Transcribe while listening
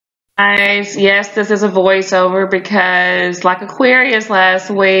Guys, yes, this is a voiceover because, like Aquarius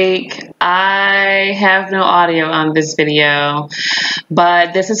last week, I have no audio on this video.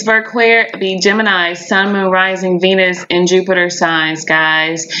 But this is for Gemini, Sun, Moon, Rising, Venus, and Jupiter signs,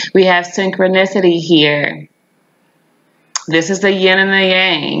 guys. We have synchronicity here. This is the yin and the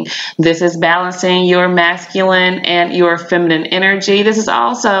yang. This is balancing your masculine and your feminine energy. This is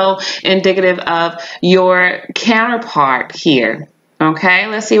also indicative of your counterpart here. Okay,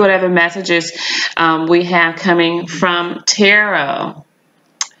 let's see what other messages we have coming from tarot.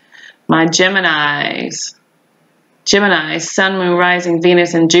 My Geminis, Sun, Moon, Rising,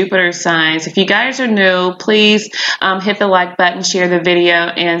 Venus, and Jupiter signs. If you guys are new, please hit the like button, share the video,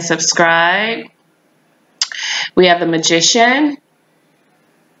 and subscribe. We have the Magician.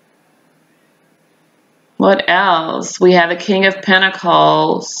 What else? We have the King of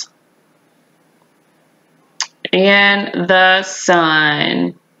Pentacles. And the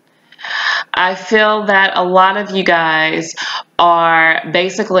Sun. I feel that a lot of you guys are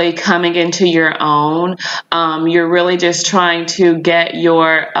basically coming into your own. You're really just trying to get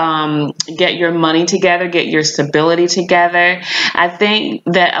your money together, get your stability together. I think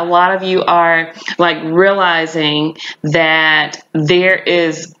that a lot of you are like realizing that there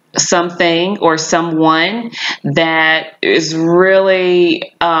is something or someone that is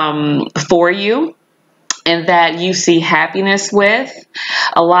really for you, and that you see happiness with.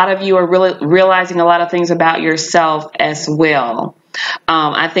 A lot of you are really realizing a lot of things about yourself as well.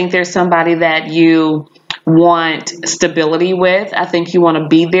 I think there's somebody that you want stability with. I think you want to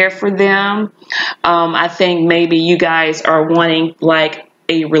be there for them. I think maybe you guys are wanting like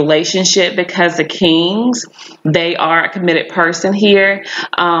a relationship because the Kings, they are a committed person here.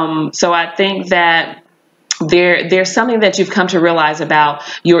 So I think that there's something that you've come to realize about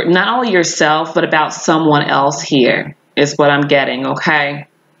not only yourself, but about someone else here is what I'm getting, okay?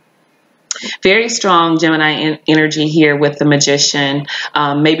 Very strong Gemini energy here with the Magician.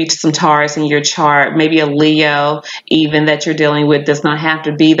 Maybe some Taurus in your chart, maybe a Leo even that you're dealing with. Does not have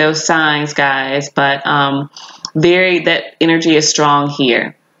to be those signs, guys, but that energy is strong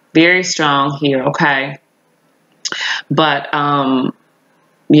here. Very strong here, okay? But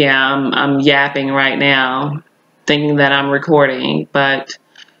yeah, I'm yapping right now, thinking that I'm recording, but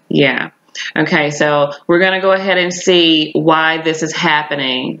yeah. Okay, so we're going to go ahead and see why this is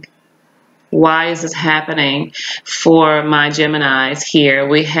happening. Why is this happening for my Geminis here?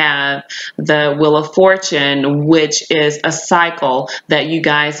 We have the Wheel of Fortune, which is a cycle that you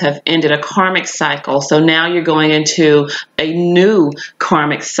guys have ended, a karmic cycle. So now you're going into a new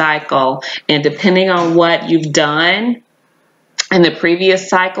karmic cycle, and depending on what you've done in the previous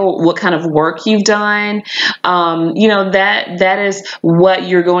cycle, what kind of work you've done, you know, that is what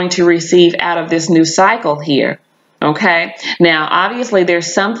you're going to receive out of this new cycle here. Okay. Now, obviously,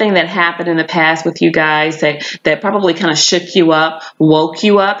 there's something that happened in the past with you guys that probably kind of shook you up, woke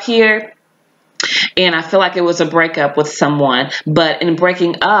you up here. And I feel like it was a breakup with someone. But in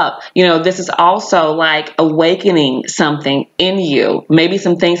breaking up, you know, this is also like awakening something in you. Maybe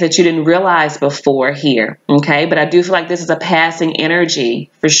some things that you didn't realize before here. Okay. But I do feel like this is a passing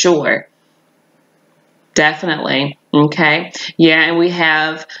energy for sure. Definitely. Okay. Yeah. And we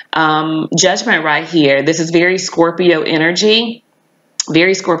have Judgment right here. This is very Scorpio energy.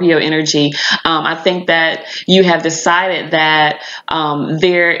 Very Scorpio energy. I think that you have decided that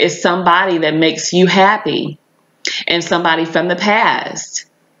there is somebody that makes you happy, and somebody from the past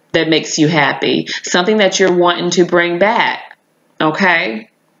that makes you happy. Something that you're wanting to bring back. Okay.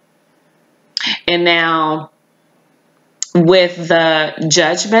 And now with the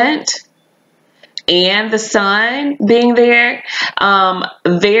Judgment and the Sun being there,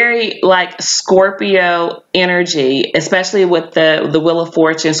 very like Scorpio energy, especially with the Wheel of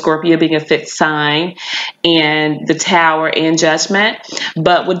Fortune, Scorpio being a fifth sign, and the Tower and Judgment.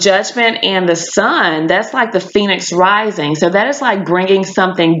 But with Judgment and the Sun, that's like the Phoenix rising. So that is like bringing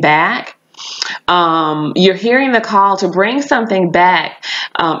something back. You're hearing the call to bring something back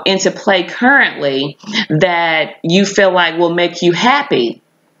into play currently that you feel like will make you happy.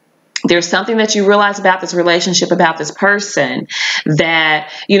 There's something that you realize about this relationship, about this person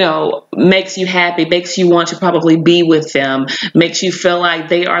that, you know, makes you happy, makes you want to probably be with them, makes you feel like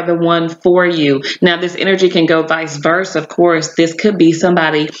they are the one for you. Now, this energy can go vice versa. Of course, this could be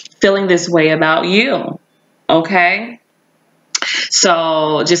somebody feeling this way about you. Okay.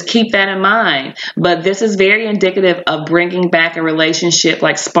 So just keep that in mind. But this is very indicative of bringing back a relationship,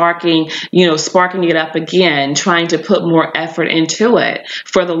 like sparking it up again, trying to put more effort into it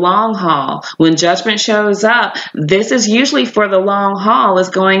for the long haul. When judgment shows up, this is usually for the long haul. It's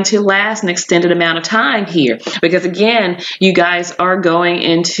going to last an extended amount of time here, because again, you guys are going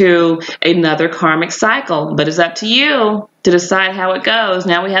into another karmic cycle, but it's up to you to decide how it goes.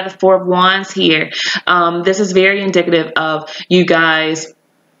 Now we have the Four of Wands here. This is very indicative of you guys,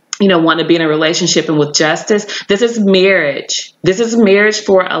 want to be in a relationship and with justice. This is marriage. This is marriage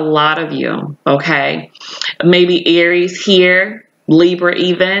for a lot of you, okay? Maybe Aries here, Libra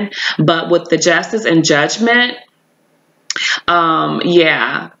even, but with the justice and judgment,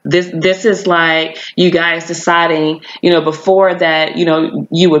 yeah, this is like you guys deciding, before that,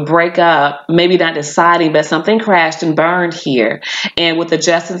 you would break up, maybe not deciding, but something crashed and burned here. And with the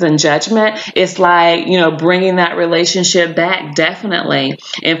justice and judgment, it's like, bringing that relationship back, definitely.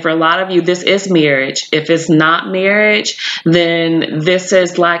 And for a lot of you, this is marriage. If it's not marriage, then this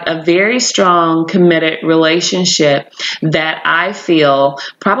is like a very strong, committed relationship that I feel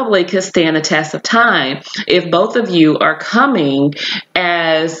probably could stand the test of time if both of you are coming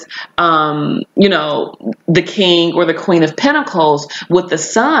as, the king or the queen of pentacles with the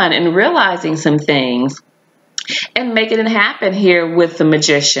sun and realizing some things and making it happen here with the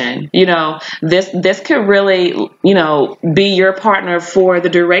magician. This could really, be your partner for the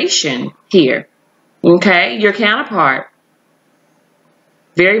duration here. Okay. Your counterpart.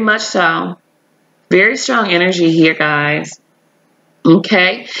 Very much so. Very strong energy here, guys.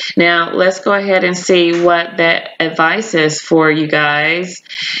 Okay, now let's go ahead and see what that advice is for you guys.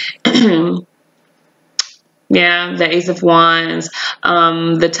 Yeah, the Ace of Wands.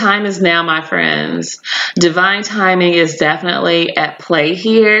 The time is now, my friends. Divine timing is definitely at play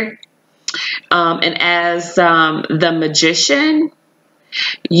here. And as the magician,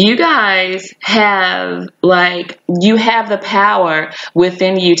 you guys have the power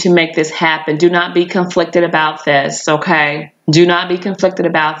within you to make this happen. Do not be conflicted about this, okay? Do not be conflicted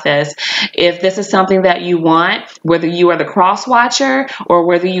about this. If this is something that you want, whether you are the cross watcher or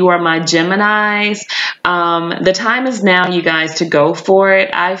whether you are my Geminis, the time is now, you guys, to go for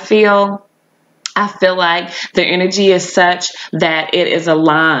it. I feel like the energy is such that it is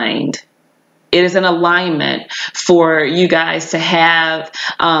aligned. It is an alignment for you guys to have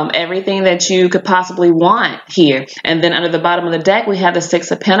everything that you could possibly want here. And then under the bottom of the deck, we have the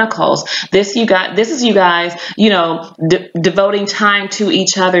Six of Pentacles. This is you guys, devoting time to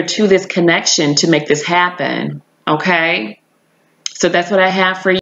each other, to this connection to make this happen. Okay? So that's what I have for you.